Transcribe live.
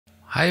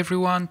Hi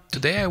everyone,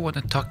 today I want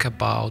to talk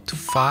about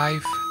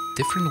 5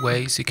 different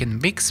ways you can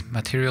mix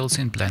materials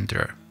in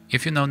Blender.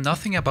 If you know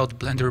nothing about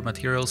Blender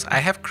materials, I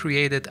have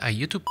created a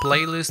YouTube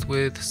playlist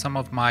with some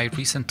of my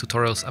recent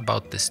tutorials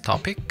about this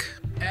topic.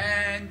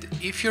 And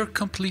if you're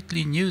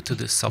completely new to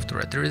this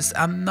software, there is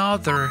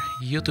another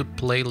YouTube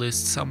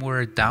playlist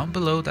somewhere down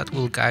below that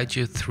will guide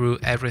you through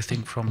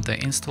everything from the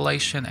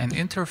installation and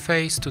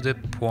interface to the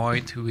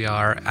point we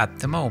are at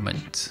the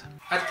moment.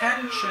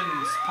 Attention,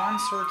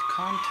 sponsored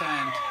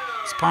content.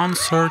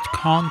 Sponsored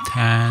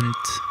content.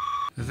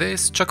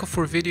 This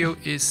Chocofur video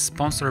is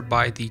sponsored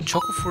by the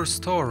Chocofur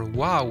Store.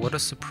 Wow, what a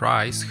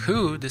surprise!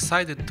 Who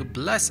decided to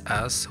bless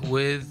us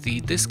with the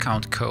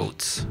discount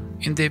codes.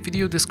 In the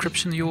video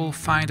description you will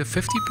find a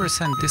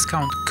 50%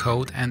 discount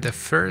code, and the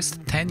first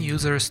 10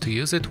 users to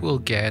use it will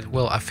get,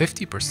 well, a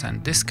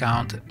 50%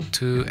 discount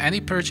to any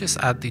purchase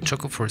at the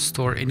Chocofur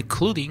Store,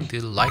 including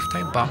the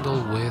lifetime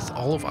bundle with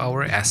all of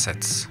our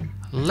assets.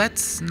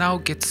 Let's now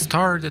get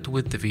started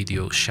with the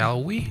video,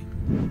 shall we?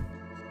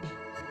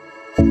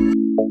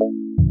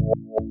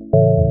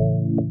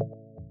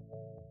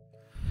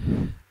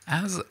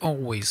 As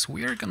always,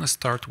 we are gonna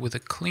start with a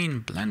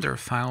clean Blender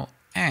file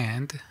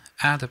and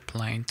add a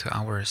plane to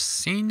our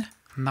scene.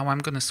 Now I'm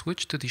gonna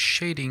switch to the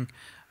shading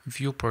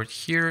viewport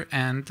here,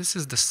 and this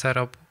is the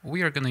setup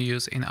we are going to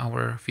use in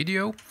our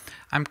video.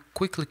 I'm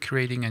quickly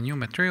creating a new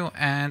material,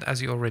 and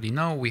as you already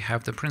know, we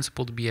have the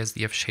principled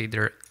BSDF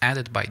shader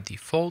added by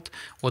default.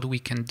 What we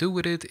can do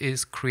with it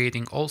is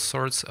creating all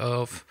sorts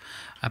of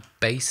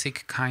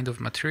basic kind of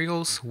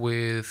materials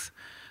with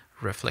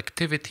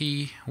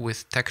reflectivity,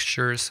 with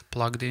textures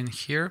plugged in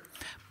here.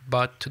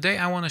 But today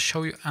I want to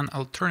show you an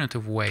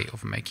alternative way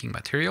of making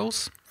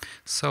materials.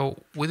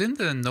 So within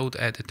the node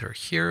editor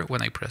here,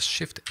 when I press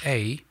Shift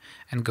A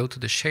and go to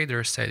the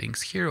shader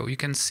settings here, you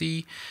can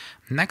see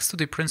next to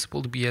the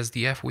principled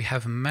BSDF we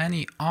have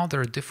many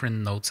other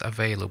different nodes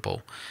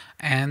available.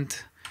 And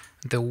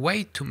the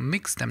way to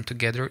mix them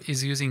together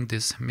is using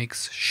this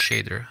mix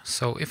shader.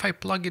 So if I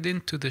plug it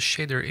into the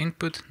shader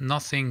input,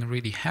 nothing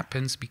really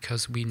happens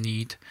because we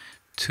need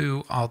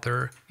two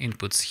other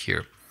inputs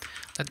here.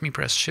 Let me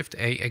press Shift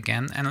A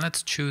again, and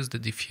let's choose the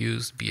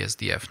diffuse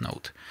BSDF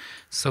node.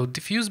 So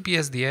diffuse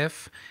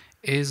BSDF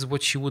is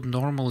what you would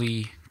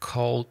normally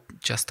call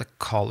just a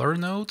color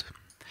node.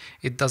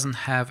 It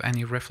doesn't have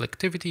any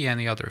reflectivity,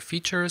 any other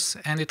features,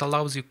 and it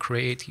allows you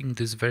creating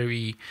this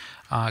very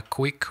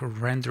quick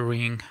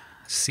rendering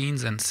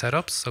scenes and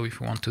setups. So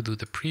if you want to do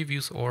the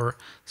previews or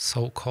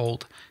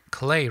so-called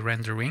clay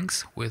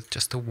renderings with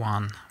just a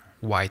one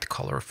white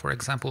color, for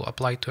example,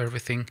 applied to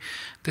everything,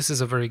 this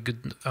is a very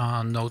good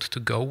node to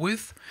go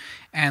with.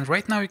 And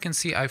right now you can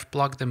see I've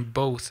plugged them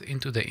both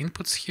into the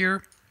inputs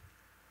here,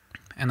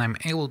 and I'm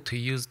able to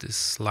use this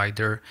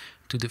slider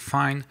to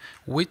define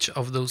which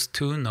of those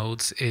two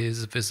nodes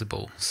is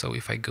visible. So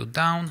if I go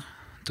down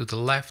to the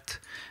left,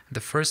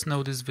 the first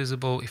node is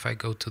visible. If I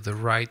go to the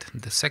right,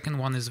 the second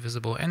one is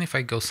visible. And if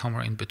I go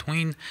somewhere in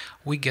between,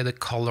 we get a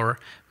color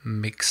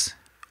mix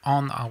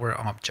on our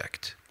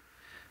object.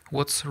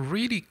 What's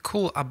really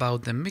cool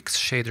about the mix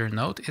shader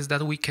node is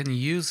that we can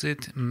use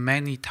it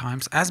many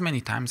times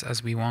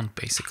as we want,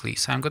 basically.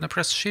 So I'm going to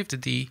press Shift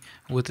D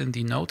within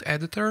the node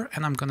editor,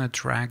 and I'm going to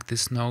drag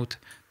this node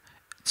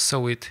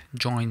so it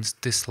joins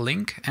this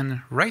link.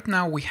 And right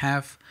now we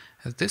have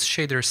this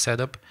shader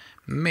setup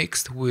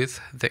mixed with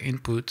the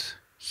input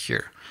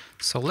here.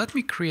 So let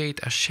me create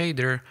a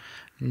shader,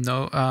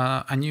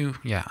 a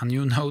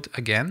new node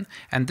again,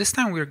 and this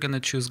time we're going to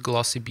choose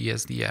glossy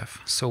BSDF.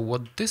 So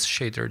what this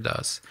shader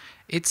does,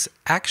 it's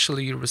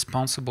actually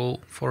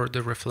responsible for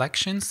the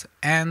reflections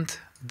and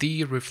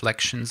the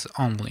reflections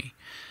only.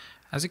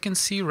 As you can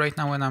see right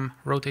now, when I'm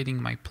rotating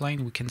my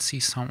plane, we can see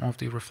some of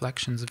the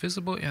reflections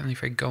visible, and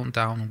if I go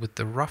down with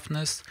the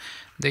roughness,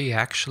 they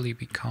actually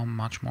become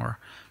much more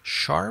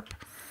sharp.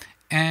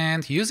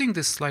 And using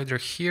this slider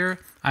here,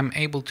 I'm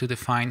able to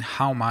define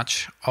how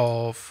much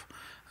of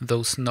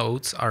those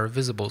nodes are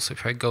visible. So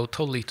if I go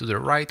totally to the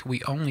right,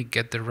 we only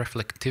get the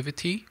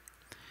reflectivity.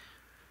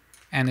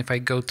 And if I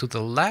go to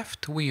the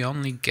left, we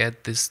only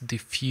get this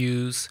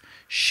diffuse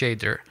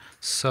shader.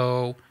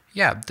 So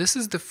yeah, this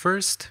is the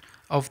first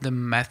of the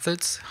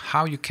methods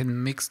how you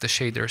can mix the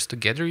shaders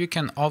together. You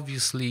can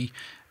obviously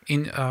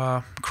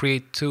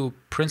create two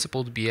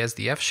principled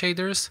BSDF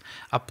shaders,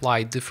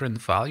 apply different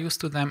values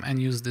to them, and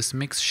use this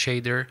mix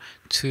shader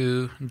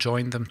to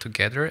join them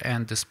together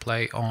and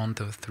display on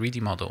the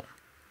 3D model.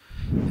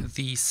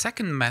 The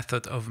second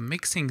method of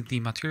mixing the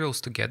materials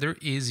together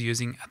is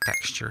using a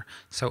texture.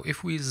 So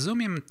if we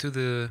zoom in to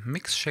the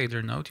mix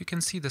shader node, you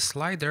can see the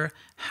slider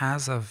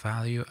has a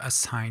value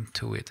assigned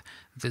to it.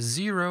 The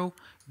 0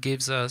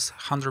 gives us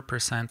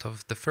 100%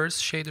 of the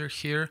first shader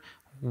here,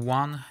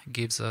 1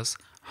 gives us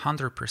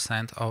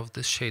 100% of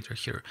the shader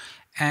here.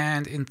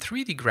 And in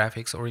 3D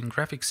graphics, or in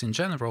graphics in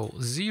general,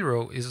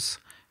 0 is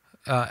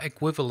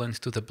equivalent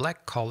to the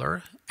black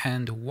color,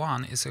 and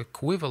 1 is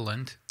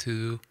equivalent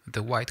to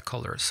the white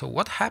color. So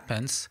what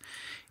happens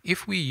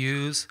if we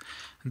use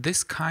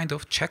this kind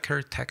of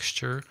checker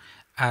texture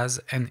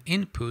as an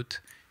input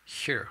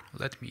here.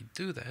 Let me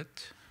do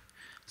that.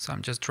 So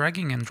I'm just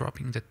dragging and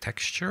dropping the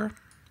texture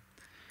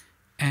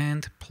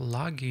and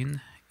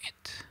plugging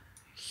it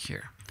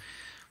here.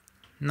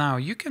 Now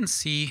you can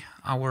see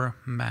our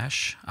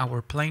mesh,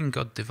 our plane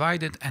got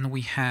divided, and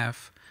we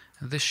have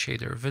this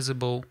shader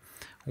visible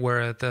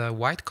where the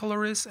white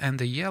color is and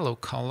the yellow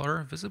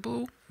color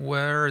visible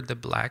where the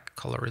black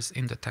color is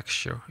in the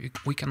texture.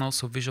 We can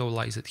also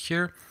visualize it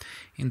here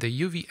in the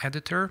UV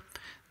editor.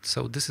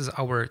 So this is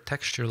our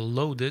texture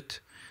loaded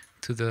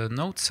to the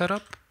node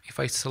setup. If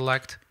I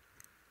select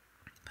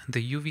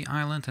the UV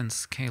island and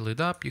scale it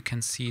up, you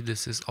can see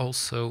this is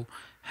also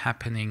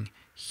happening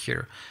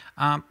here.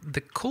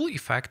 The cool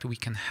effect we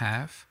can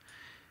have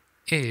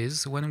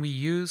is when we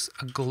use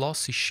a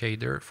glossy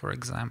shader, for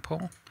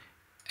example,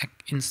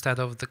 instead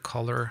of the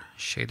color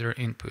shader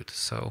input.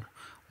 So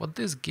what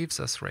this gives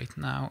us right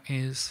now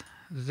is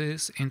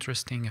this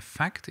interesting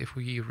effect. If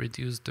we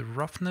reduce the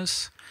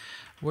roughness,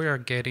 we are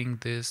getting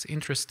this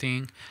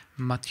interesting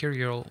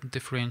material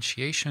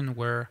differentiation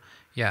where,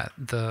 yeah,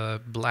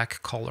 the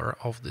black color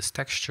of this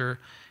texture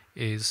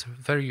is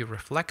very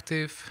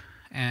reflective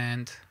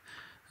and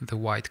the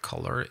white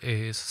color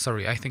is,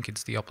 sorry, I think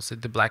it's the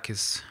opposite. The black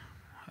is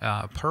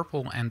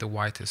purple and the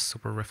white is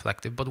super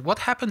reflective. But what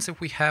happens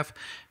if we have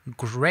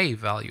gray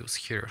values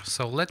here?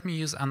 So let me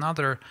use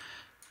another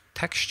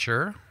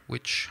texture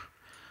which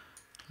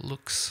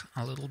looks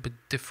a little bit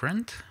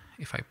different.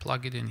 If I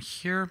plug it in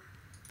here,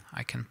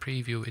 I can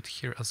preview it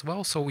here as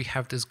well. So we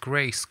have this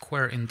gray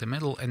square in the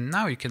middle, and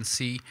now you can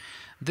see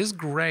this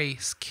gray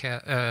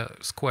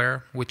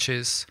square, which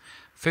is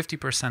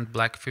 50%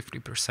 black,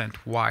 50%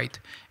 white,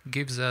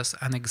 gives us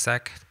an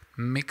exact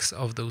mix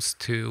of those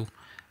two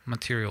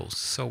materials.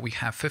 So we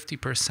have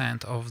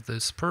 50% of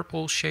this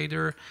purple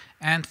shader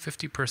and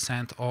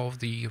 50% of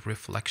the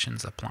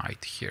reflections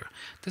applied here.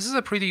 This is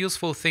a pretty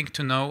useful thing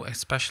to know,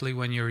 especially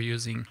when you're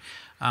using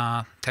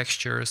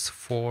textures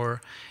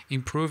for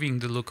improving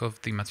the look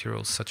of the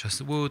materials such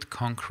as wood,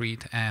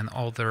 concrete, and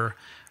other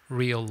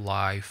real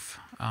life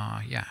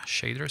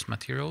shaders,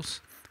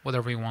 materials,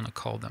 whatever you want to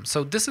call them.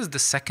 So this is the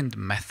second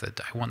method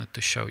I wanted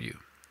to show you.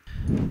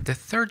 The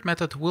third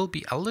method will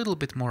be a little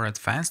bit more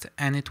advanced,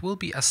 and it will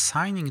be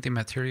assigning the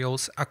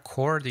materials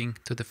according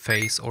to the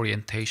face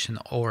orientation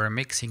or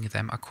mixing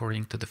them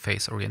according to the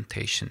face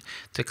orientation.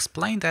 To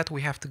explain that,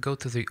 we have to go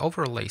to the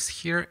overlays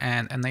here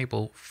and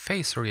enable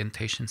face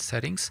orientation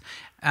settings.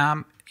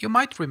 You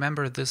might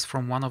remember this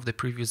from one of the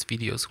previous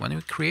videos. When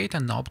we create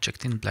an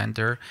object in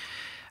Blender,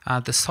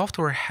 the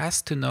software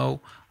has to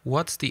know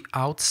what's the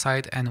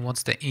outside and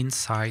what's the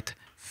inside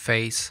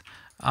face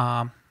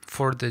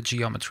for the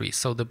geometry.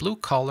 So the blue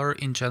color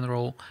in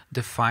general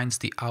defines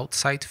the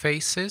outside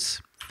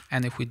faces,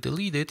 and if we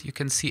delete it, you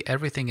can see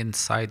everything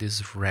inside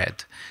is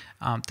red.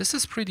 This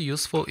is pretty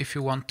useful if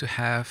you want to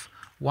have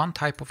one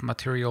type of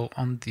material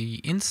on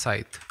the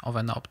inside of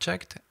an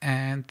object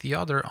and the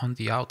other on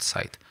the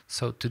outside.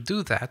 So to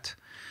do that,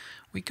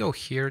 we go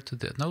here to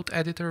the node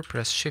editor,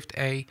 press Shift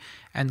A,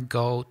 and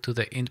go to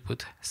the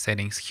input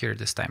settings here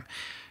this time.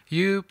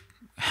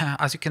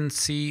 As you can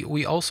see,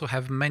 we also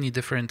have many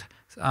different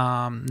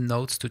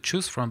nodes to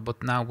choose from,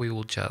 but now we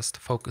will just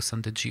focus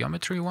on the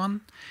geometry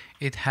one.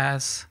 It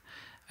has,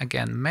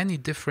 again, many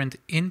different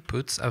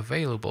inputs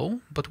available,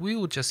 but we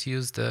will just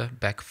use the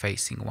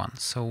back-facing one.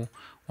 So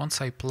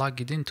once I plug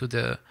it into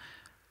the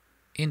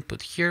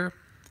input here,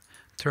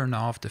 turn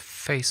off the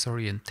face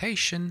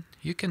orientation,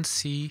 you can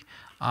see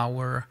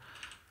our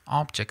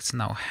objects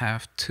now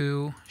have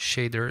two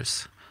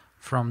shaders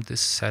from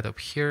this setup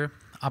here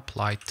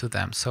applied to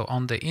them. So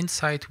on the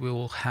inside we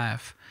will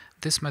have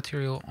this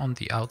material, on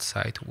the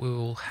outside we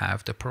will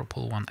have the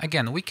purple one.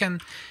 Again, we can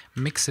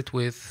mix it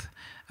with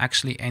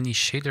actually any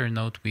shader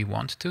node we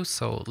want to.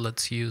 So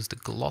let's use the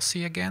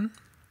glossy again.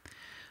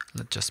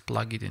 Let's just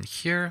plug it in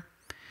here.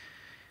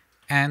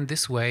 And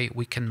this way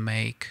we can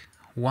make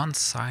one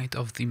side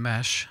of the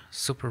mesh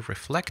super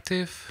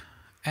reflective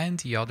and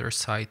the other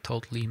side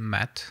totally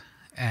matte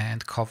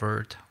and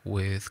covered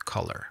with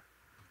color.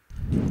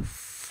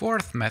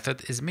 Fourth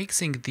method is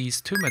mixing these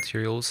two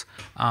materials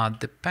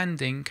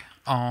depending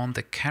on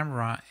the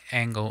camera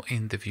angle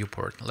in the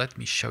viewport. Let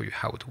me show you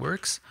how it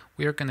works.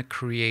 We are going to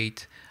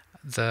create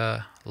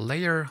the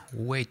layer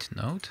weight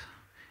node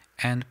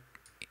and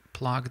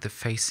plug the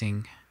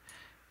facing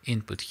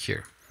input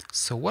here.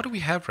 So what do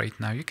we have right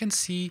now? You can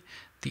see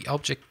the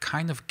object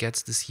kind of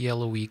gets this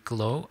yellowy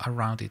glow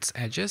around its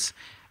edges,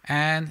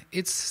 and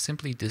it's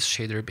simply this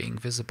shader being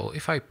visible.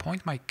 If I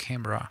point my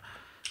camera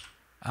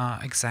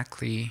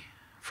exactly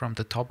from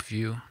the top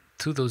view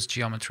to those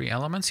geometry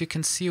elements, you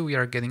can see we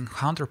are getting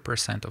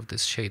 100% of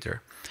this shader.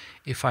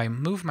 If I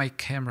move my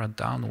camera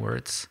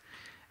downwards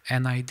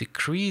and I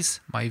decrease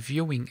my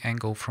viewing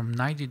angle from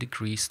 90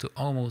 degrees to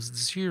almost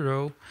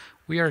 0,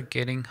 we are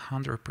getting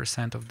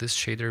 100% of this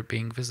shader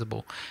being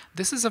visible.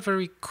 This is a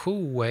very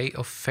cool way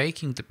of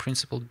faking the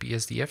principled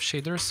BSDF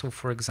shader. So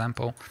for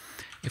example,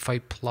 if I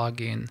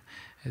plug in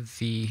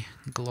the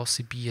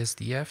glossy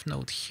BSDF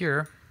node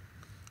here,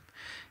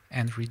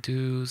 and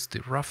reduce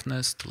the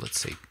roughness to, let's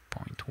say,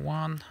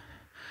 0.1.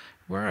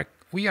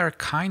 We are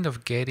kind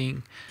of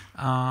getting,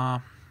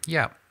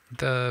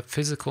 the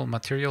physical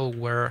material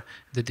where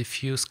the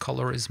diffuse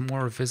color is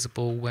more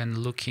visible when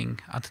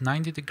looking at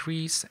 90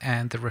 degrees,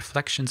 and the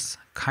reflections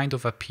kind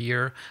of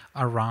appear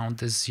around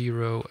the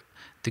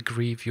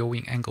 0-degree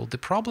viewing angle. The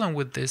problem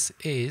with this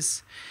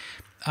is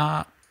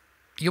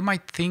you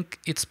might think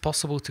it's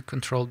possible to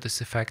control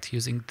this effect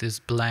using this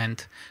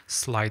blend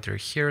slider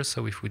here.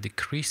 So if we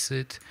decrease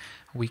it,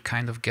 we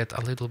kind of get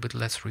a little bit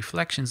less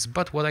reflections.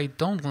 But what I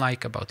don't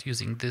like about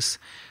using this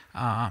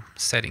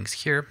settings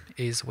here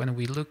is when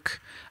we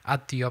look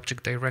at the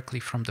object directly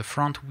from the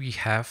front, we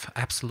have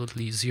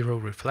absolutely 0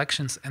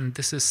 reflections, and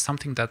this is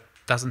something that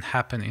doesn't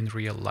happen in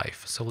real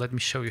life. So let me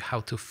show you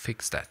how to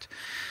fix that.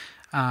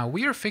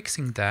 We are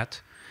fixing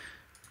that.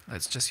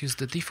 Let's just use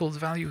the default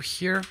value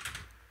here.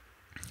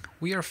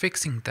 We are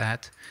fixing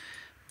that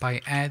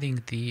by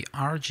adding the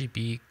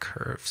RGB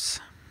curves,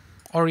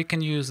 or you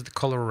can use the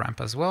color ramp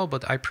as well,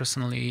 but I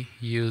personally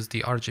use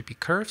the RGB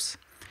curves.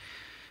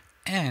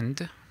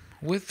 And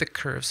with the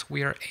curves,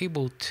 we are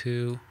able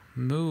to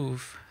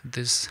move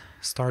this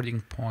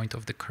starting point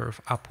of the curve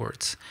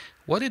upwards.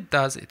 What it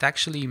does, it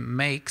actually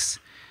makes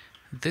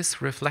this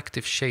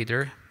reflective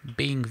shader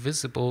being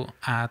visible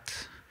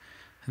at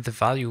the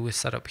value we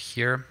set up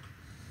here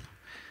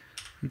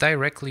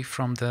directly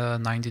from the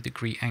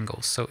 90-degree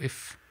angle. So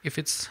if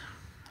it's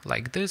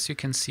like this, you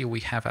can see we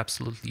have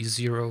absolutely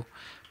 0%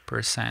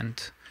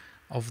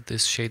 of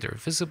this shader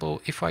visible.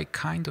 If I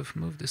kind of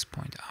move this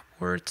point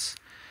upwards,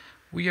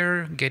 we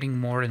are getting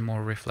more and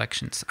more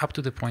reflections up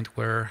to the point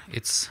where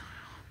it's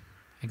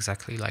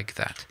exactly like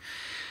that.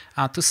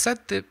 To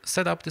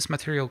set up this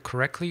material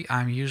correctly,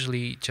 I'm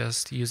usually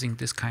just using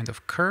this kind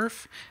of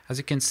curve. As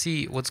you can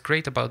see, what's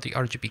great about the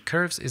RGB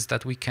curves is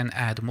that we can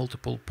add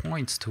multiple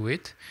points to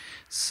it.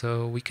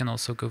 So we can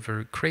also go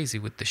very crazy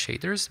with the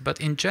shaders.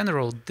 But in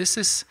general, this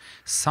is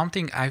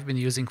something I've been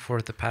using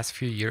for the past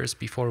few years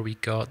before we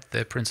got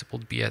the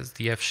principled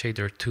BSDF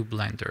shader to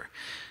Blender.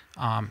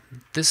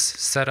 This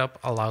setup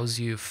allows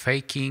you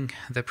faking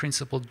the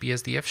principled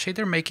BSDF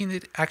shader, making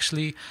it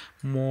actually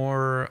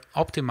more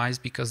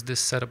optimized because this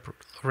setup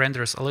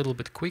renders a little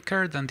bit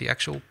quicker than the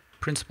actual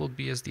principled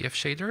BSDF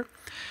shader.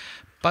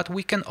 But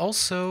we can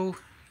also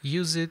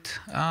use it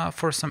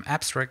for some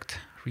abstract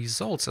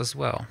results as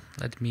well.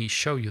 Let me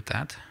show you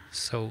that.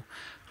 So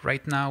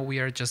right now we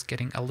are just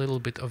getting a little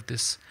bit of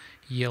this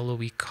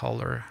yellowy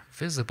color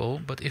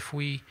visible, but if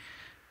we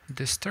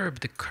disturb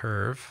the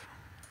curve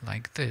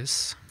like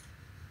this,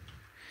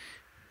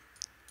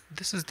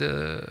 this is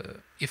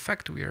the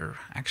effect we are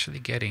actually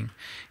getting.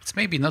 It's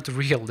maybe not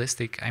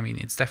realistic. I mean,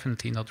 it's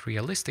definitely not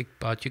realistic,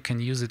 but you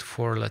can use it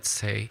for, let's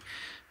say,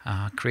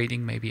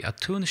 creating maybe a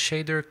toon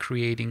shader,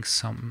 creating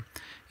some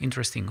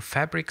interesting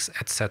fabrics,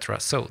 etc.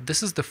 So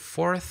this is the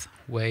fourth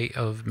way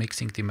of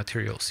mixing the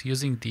materials,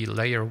 using the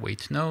layer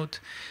weight node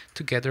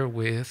together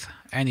with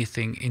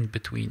anything in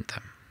between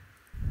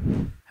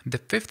them. The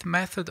fifth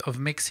method of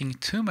mixing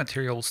two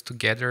materials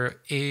together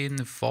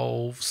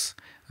involves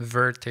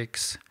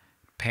Vertex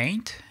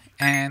paint,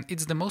 and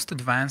it's the most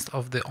advanced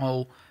of the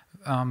all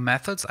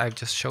methods I've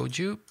just showed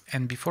you.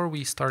 And before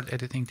we start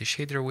editing the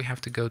shader, we have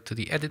to go to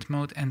the edit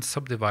mode and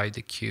subdivide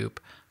the cube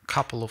a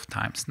couple of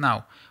times.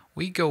 Now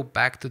we go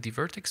back to the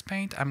Vertex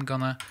paint. I'm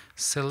gonna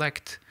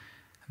select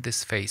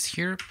this face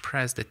here,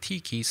 press the T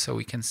key so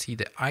we can see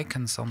the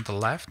icons on the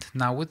left.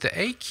 Now with the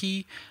A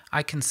key,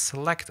 I can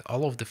select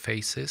all of the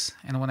faces,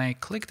 and when I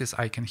click this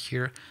icon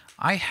here,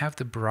 I have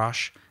the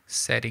brush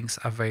settings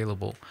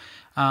available.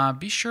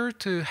 Be sure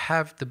to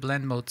have the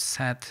blend mode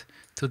set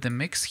to the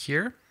mix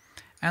here,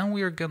 and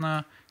we are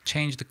gonna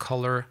change the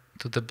color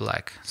to the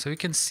black. So you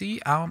can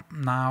see I'm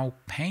now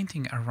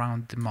painting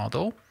around the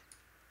model,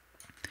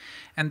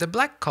 and the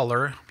black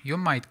color, you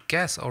might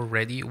guess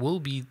already, will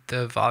be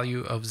the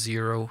value of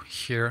 0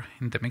 here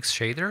in the mix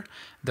shader.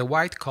 The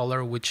white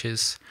color, which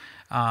is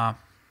the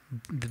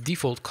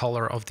default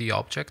color of the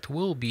object,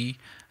 will be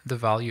the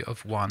value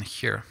of 1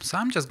 here. So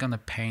I'm just gonna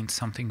paint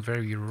something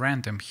very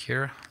random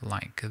here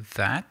like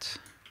that,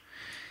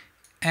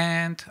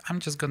 and I'm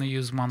just gonna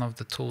use one of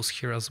the tools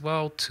here as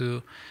well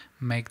to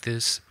make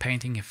this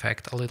painting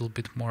effect a little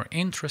bit more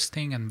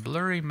interesting and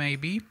blurry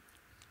maybe.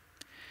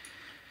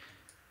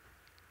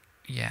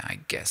 Yeah, I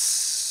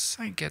guess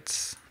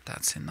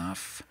that's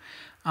enough.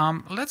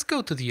 Let's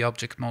go to the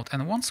object mode,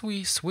 and once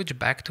we switch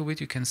back to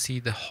it, you can see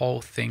the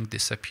whole thing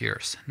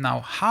disappears. Now,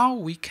 how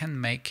we can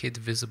make it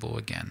visible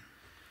again?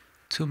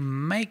 To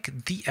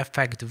make the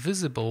effect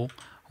visible,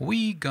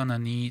 we gonna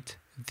need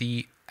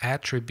the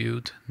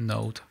attribute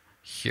node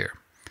here.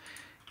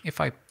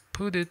 If I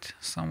put it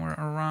somewhere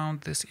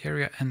around this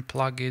area and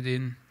plug it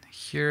in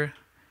here,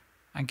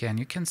 again,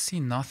 you can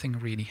see nothing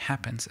really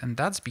happens, and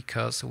that's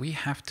because we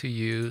have to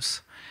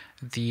use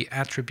the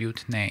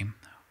attribute name.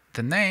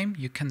 The name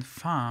you can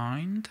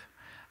find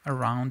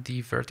around the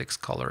vertex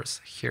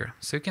colors here.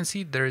 So you can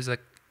see there is a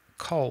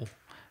call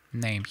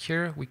name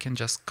here. We can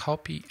just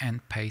copy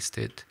and paste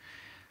it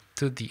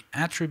to the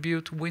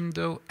attribute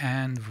window,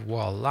 and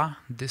voila,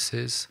 this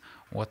is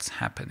what's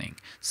happening.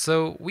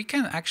 So we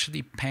can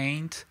actually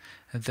paint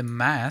the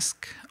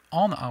mask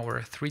on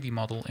our 3D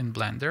model in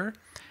Blender,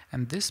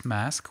 and this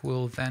mask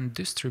will then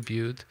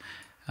distribute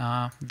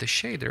the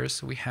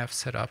shaders we have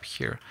set up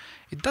here.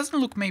 It doesn't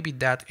look maybe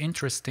that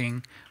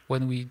interesting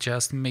when we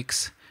just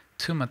mix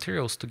two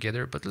materials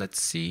together, but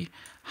let's see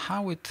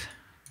how it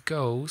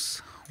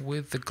goes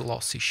with the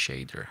glossy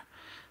shader.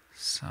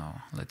 So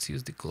let's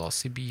use the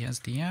glossy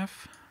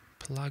BSDF,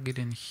 plug it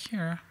in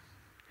here,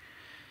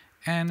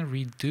 and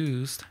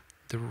reduce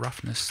the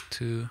roughness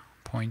to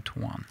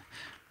 0.1.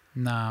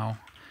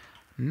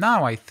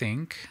 Now I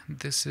think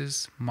this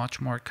is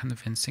much more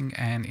convincing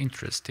and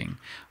interesting.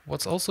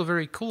 What's also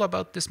very cool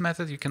about this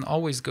method, you can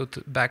always go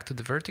back to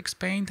the Vertex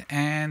paint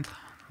and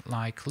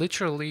like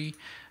literally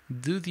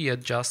do the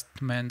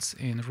adjustments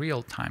in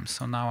real time.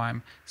 So now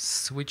I'm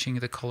switching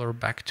the color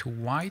back to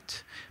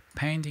white,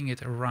 painting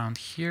it around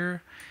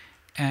here,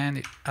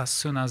 and as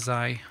soon as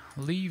I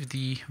leave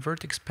the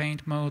Vertex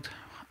paint mode,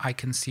 I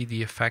can see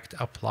the effect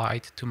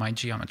applied to my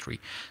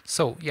geometry.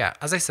 So yeah,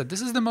 as I said,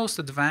 this is the most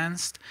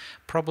advanced,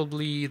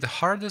 probably the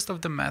hardest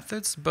of the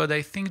methods, but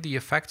I think the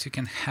effects you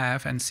can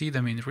have and see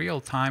them in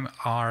real time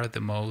are the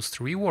most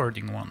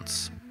rewarding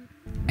ones.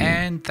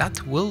 And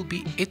that will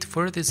be it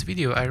for this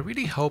video. I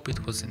really hope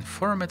it was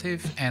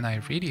informative, and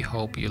I really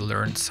hope you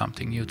learned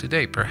something new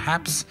today.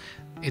 Perhaps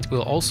it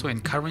will also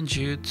encourage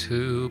you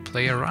to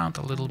play around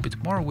a little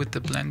bit more with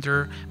the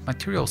Blender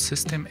material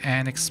system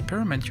and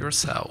experiment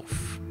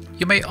yourself.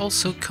 You may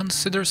also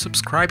consider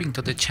subscribing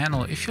to the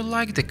channel if you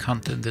like the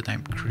content that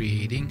I'm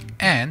creating,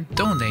 and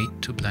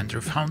donate to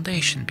Blender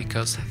Foundation,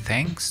 because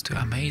thanks to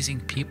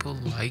amazing people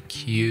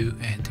like you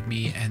and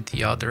me and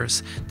the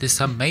others, this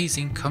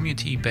amazing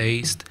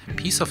community-based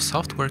piece of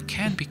software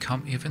can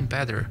become even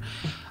better.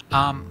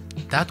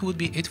 That would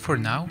be it for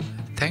now.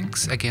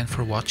 Thanks again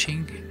for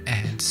watching,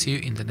 and see you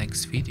in the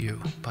next video.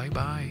 Bye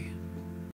bye.